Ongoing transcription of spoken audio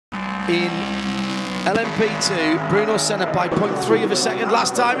in LMP2. Bruno Senna by 0.3 of a second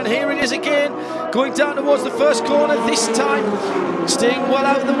last time, and here it is again, going down towards the first corner, this time staying well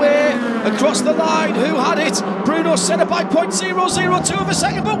out of the way, across the line. Who had it? Bruno Senna by 0.002 of a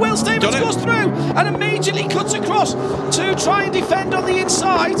second, but Will Stevens goes through and immediately cuts across to try and defend on the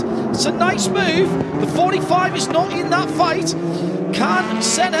inside. It's a nice move. The 45 is not in that fight. Can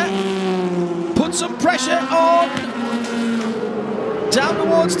Senna put some pressure on? Down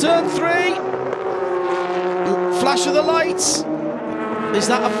towards turn 3. Flash of the lights. Is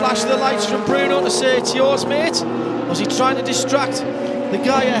that a flash of the lights from Bruno to say it's yours, mate? Or was he trying to distract the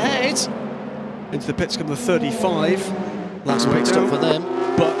guy ahead? Into the pits come the 35. Last pit stop for them.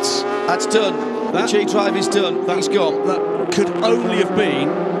 But that's done. The G-drive is done. He's gone. That could only have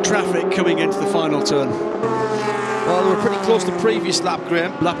been traffic coming into the final turn. Well, they were pretty close to the previous lap,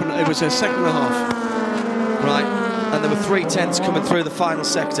 Graham. It was a second and a half. Right. And there were 3/10 coming through the final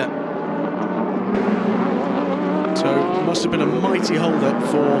sector. So it must have been a mighty hold-up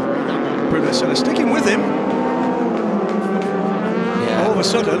for Bruno Senna. Sticking with him. Yeah. All of a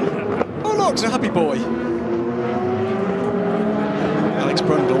sudden, oh look, it's a happy boy. Alex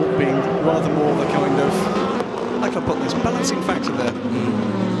Brundle being rather more the kind of, how can I put this, balancing factor there.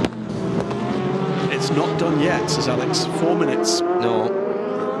 It's not done yet, says Alex. 4 minutes. No.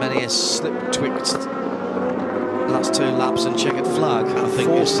 Many a slip twixt. Last 2 laps and checkered flag. I think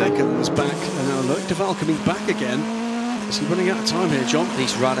 4 seconds back, and now look, Duval coming back again. Is he running out of time here, John?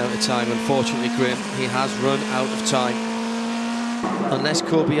 He's run out of time, unfortunately, Graham. He has run out of time. Unless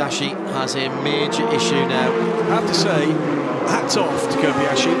Kobayashi has a major issue now. I have to say, hats off to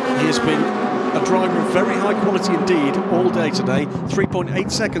Kobayashi. He has been a driver of very high quality indeed all day today.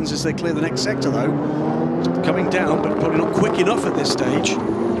 3.8 seconds as they clear the next sector, though. Coming down, but probably not quick enough at this stage.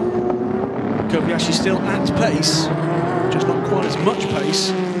 Kobayashi still at pace, just not quite as much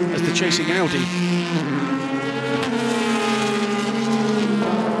pace as the chasing Audi.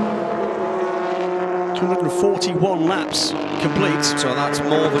 .241 laps complete. So that's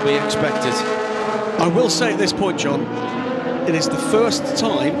more than we expected. I will say at this point, John, it is the first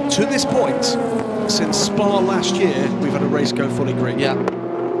time to this point since Spa last year we've had a race go fully green. Yeah.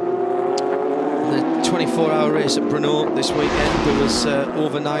 The 24-hour race at Brno this weekend, there was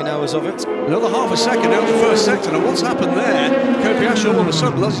over 9 hours of it. Another half a second out of the first sector. Now what's happened there? Kobayashi all of a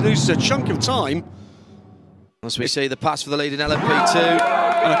sudden loses a chunk of time. As we see the pass for the lead in LMP2.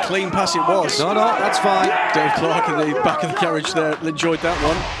 And a clean pass it was. No, that's fine. Dave Clark in the back of the carriage there enjoyed that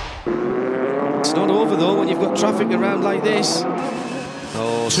one. It's not over though when you've got traffic around like this.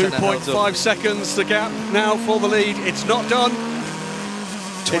 Oh, 2.5 seconds the gap now for the lead. It's not done.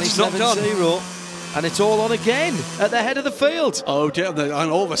 27-0, and it's all on again at the head of the field. Oh dear,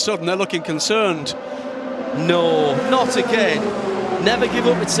 and all of a sudden they're looking concerned. No, not again. Never give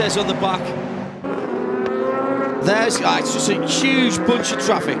up, it says on the back. It's just a huge bunch of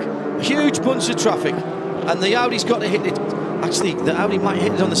traffic. Huge bunch of traffic. And the Audi's got to hit it. Actually, the Audi might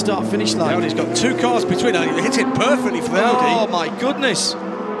hit it on the start-finish line. The Audi's got 2 cars between. It hits it perfectly for the Audi. Oh my goodness.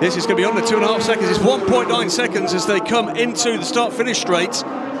 This is going to be under 2.5 seconds. It's 1.9 seconds as they come into the start-finish straight.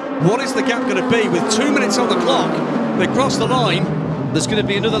 What is the gap going to be with 2 minutes on the clock? They cross the line. There's going to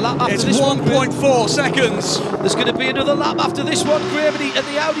be another lap after this one. It's 1.4 seconds. There's going to be another lap after this one, Graham, and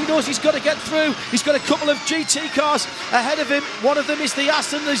the Audi knows he's got to get through. He's got a couple of GT cars ahead of him. One of them is the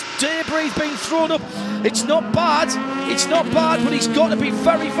Aston. There's debris being thrown up. It's not bad. It's not bad, but he's got to be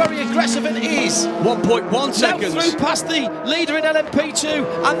very, very aggressive, and is. 1.1 seconds. Now through past the leader in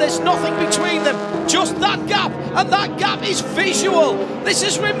LMP2, and there's nothing between them. Just that gap, and that gap is visual. This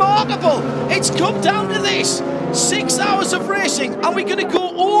is remarkable. It's come down to this. 6 hours of racing, and we're going to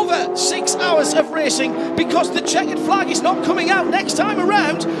go over 6 hours of racing because the checkered flag is not coming out. Next time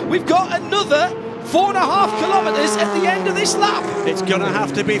around, we've got another 4.5 kilometres at the end of this lap. It's going to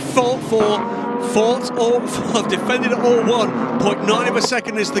have to be fought or defended or won. 0.9 of a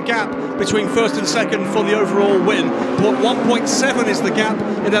second is the gap between first and second for the overall win. 1.7 is the gap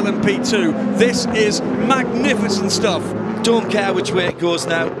in LMP2. This is magnificent stuff. Don't care which way it goes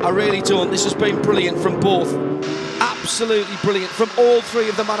now. I really don't. This has been brilliant from both. Absolutely brilliant from all 3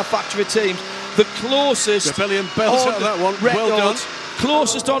 of the manufacturer teams. The closest Rebellion belts out of that one. Record, well done.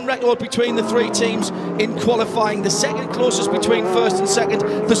 Closest on record between the 3 teams in qualifying. The second closest between first and second.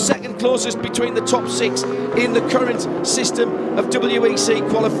 The second closest between the top 6 in the current system of WEC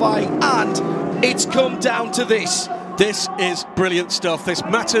qualifying. And it's come down to this. This is brilliant stuff. This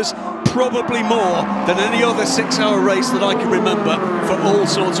matters probably more than any other 6-hour race that I can remember for all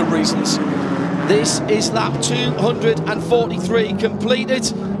sorts of reasons. This is lap 243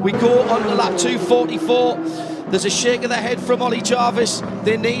 completed. We go on to lap 244. There's a shake of the head from Ollie Jarvis.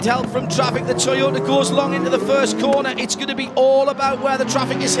 They need help from traffic. The Toyota goes long into the first corner. It's going to be all about where the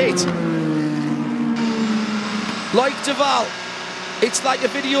traffic is hit. Like Duval, it's like a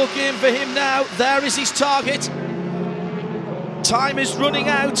video game for him now. There is his target. Time is running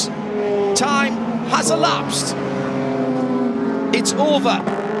out. Time has elapsed. It's over.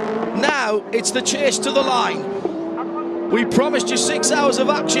 Now it's the chase to the line. We promised you 6 hours of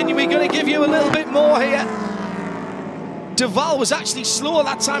action. We're going to give you a little bit more here. Duval was actually slower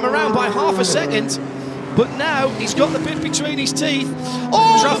that time around by half a second, but now he's got the bit between his teeth.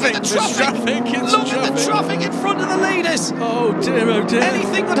 Oh, traffic, look at the traffic! Look at the traffic in front of the leaders. Oh dear, oh dear.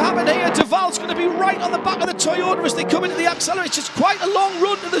 Anything could happen here. Duval's going to be right on the back of the Toyota as they come into the accelerator. It's just quite a long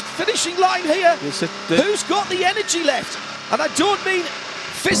run to the finishing line here. Who's got the energy left? And I don't mean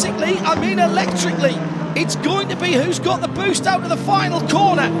physically, I mean electrically. It's going to be who's got the boost out of the final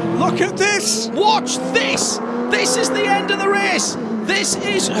corner. Look at this! Watch this! This is the end of the race. This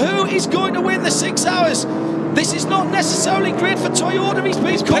is who is going to win the 6 hours. This is not necessarily great for Toyota. He's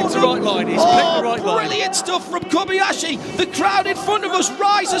been caught picked the right line. He's picked the right line. Brilliant stuff from Kobayashi. The crowd in front of us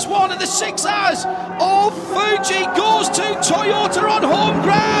rises one of the 6 hours. Oh, Fuji goes to Toyota on home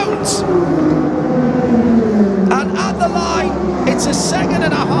ground. And at the line, it's a second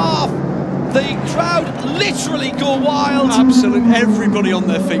and a half. The crowd literally go wild. Absolutely, everybody on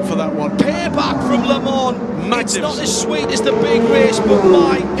their feet for that one. Payback from Le Mans. It's not as sweet as the big race, but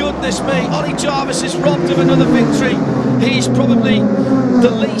my goodness me, Ollie Jarvis is robbed of another victory. He's probably the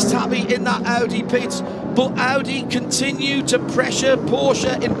least happy in that Audi pit, but Audi continue to pressure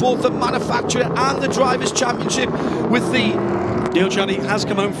Porsche in both the manufacturer and the Drivers' Championship with the Neil Janney has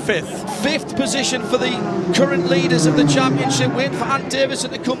come home fifth position for the current leaders of the championship, waiting for Ant Davison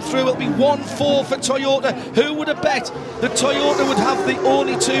to come through. It'll be 1-4 for Toyota. Who would have bet that Toyota would have the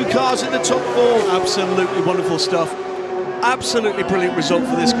only 2 cars in the top 4? Absolutely wonderful stuff. Absolutely brilliant result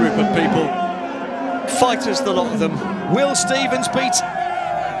for this group of people. Fighters, the lot of them. Will Stevens beats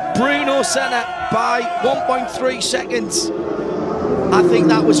Bruno Senna by 1.3 seconds. I think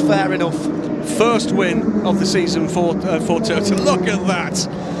that was fair enough. First win of the season for Toyota. Look at that!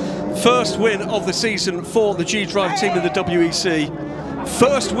 First win of the season for the G-Drive team in the WEC.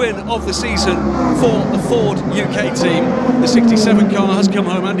 First win of the season for the Ford UK team. The 67 car has come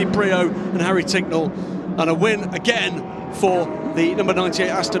home. Andy Brio and Harry Ticknell. And a win again for the number 98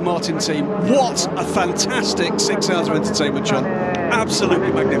 Aston Martin team. What a fantastic 6 hours of entertainment, John.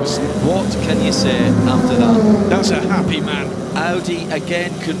 Absolutely magnificent. What can you say after that? That's a happy man. Audi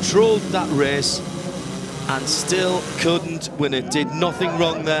again controlled that race and still couldn't win it. Did nothing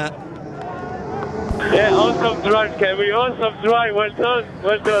wrong there. Yeah, awesome drive, Kamui. Awesome drive. Well done.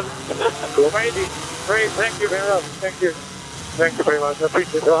 Well done. Amazing. Great. Thank you very much. Thank you. Thank you very much. I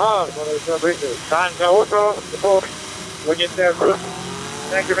appreciate it. I appreciate it. And also, when you're there,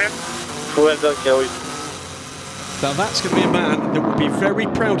 thank you, man. Well done, Kamui. Now that's going to be a man that will be very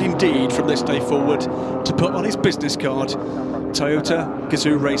proud indeed from this day forward to put on his business card, Toyota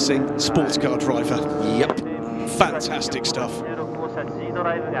Gazoo Racing sports car driver. Yep. Fantastic stuff.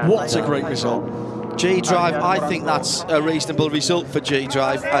 What a great result. G-Drive, I think that's a reasonable result for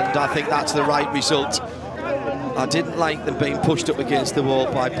G-Drive, and I think that's the right result. I didn't like them being pushed up against the wall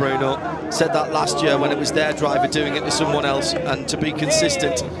by Bruno. Said that last year when it was their driver doing it to someone else, and to be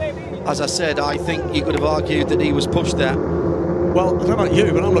consistent, as I said, I think you could have argued that he was pushed there. Well, I don't know about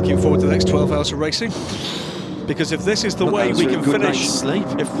you, but I'm looking forward to the next 12 hours of racing. Because if this is the way we can finish,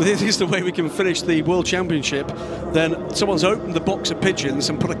 if this is the way we can finish the World Championship, then someone's opened the box of pigeons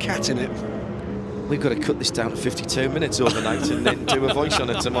and put a cat in it. We've got to cut this down to 52 minutes overnight and then do a voice on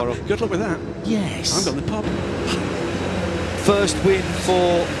it tomorrow. Good luck with that. Yes. I'm going to the pub. First win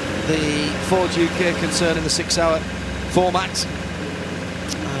for the Ford UK concern in the 6 hour format.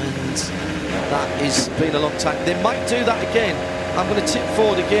 And that has been a long time. They might do that again. I'm going to tip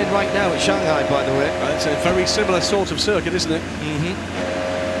Ford again right now at Shanghai, by the way. It's a very similar sort of circuit, isn't it?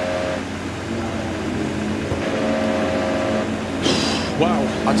 Wow.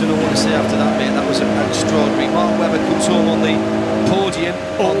 I don't know what to say after that, mate. That was extraordinary. Mark Webber comes home on the podium.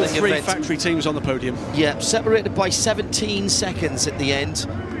 All on the three event. factory teams on the podium. Yeah, separated by 17 seconds at the end.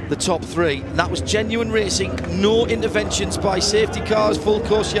 The top 3. And that was genuine racing, no interventions by safety cars, full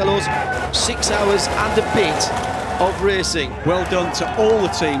course yellows, 6 hours and a bit of racing. Well done to all the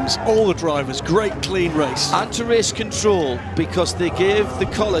teams, all the drivers. Great clean race. And to race control, because they gave the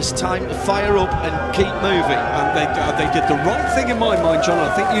colours time to fire up and keep moving. And they did the right thing in my mind, John.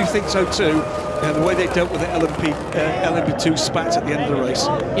 I think you think so too. The way they dealt with the LMP2 spat at the end of the race.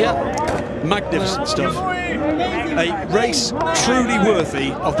 Yeah. Magnificent stuff. A race truly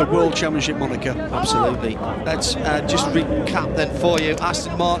worthy of the World Championship moniker. Absolutely. Let's just recap then for you.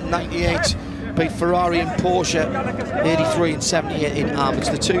 Aston Martin 98 beat Ferrari and Porsche 83 and 78 in Armens.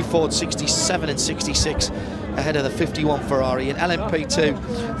 The two Ford 67 and 66 ahead of the 51 Ferrari. In LMP2,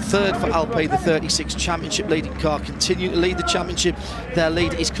 third for Alpine, the 36 championship leading car, continue to lead the championship. Their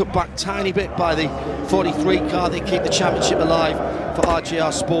lead is cut back tiny bit by the 43 car. They keep the championship alive for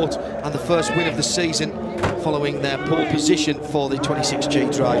RJR Sport, and the first win of the season following their pole position for the 26G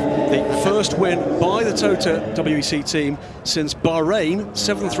drive. The first win by the Toyota WEC team since Bahrain,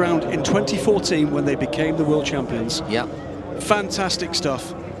 7th round in 2014 when they became the world champions. Yeah. Fantastic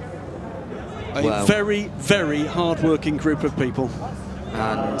stuff. A Wow. very, very hard-working group of people.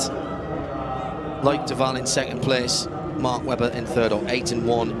 And like Duval in second place, Mark Webber in third, or 8 and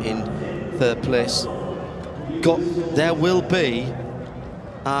 1 in third place. There will be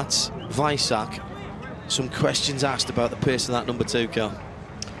at Weissach some questions asked about the pace of that number 2 car.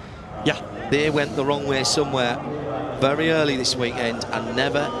 Yeah. They went the wrong way somewhere very early this weekend and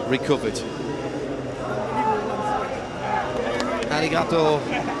never recovered. Arigato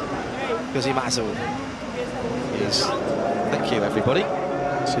gozaimasu. Yes. Thank you, everybody.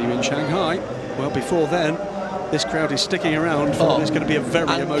 See you in Shanghai. Well, before then, this crowd is sticking around for it's going to be a very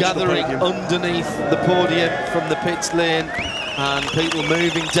emotional gathering podium. underneath the podium from the pits lane, and people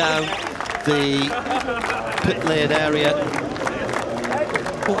moving down the pit lane area.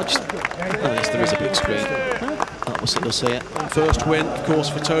 Yes, there is a big screen. That was it, see it. First win, of course,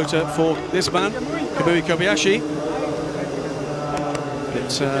 for Toyota for this man, Kamui Kobayashi.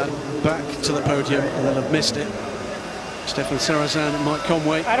 It's back to the podium, and they'll have missed it. Stefan Sarrazin and Mike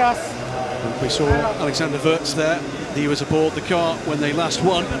Conway. And we saw Alexander Wirtz there. He was aboard the car when they last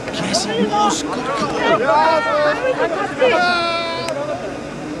won. Yes, he was. Good call.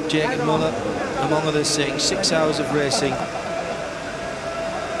 Jacob Muller, among others, saying 6 hours of racing.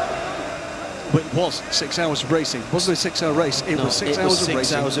 But it was 6 hours of racing. Wasn't it a 6 hour race? It was 6 hours of racing.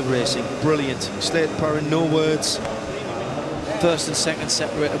 6 hours of racing. Brilliant. Slade Perrin, no words. First and second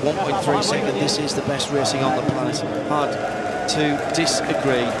separated 1.3 seconds. This is the best racing on the planet. Hard to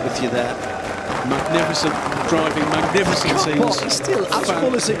disagree with you there. Magnificent driving, magnificent scenes. It's still as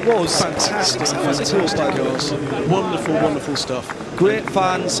full as it was. Fantastic, fantastic cars. Wonderful, wonderful stuff. Great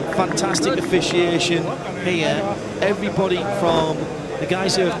fans, fantastic officiation here. Everybody from the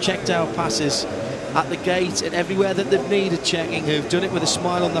guys who have checked our passes at the gate and everywhere that they've needed checking, who've done it with a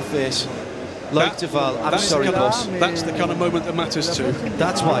smile on their face. Like Duval, I'm sorry, boss. That's the kind of moment that matters too.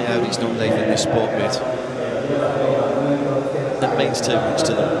 That's why Audi's not leaving this sport, mate. That means too much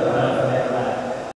to them.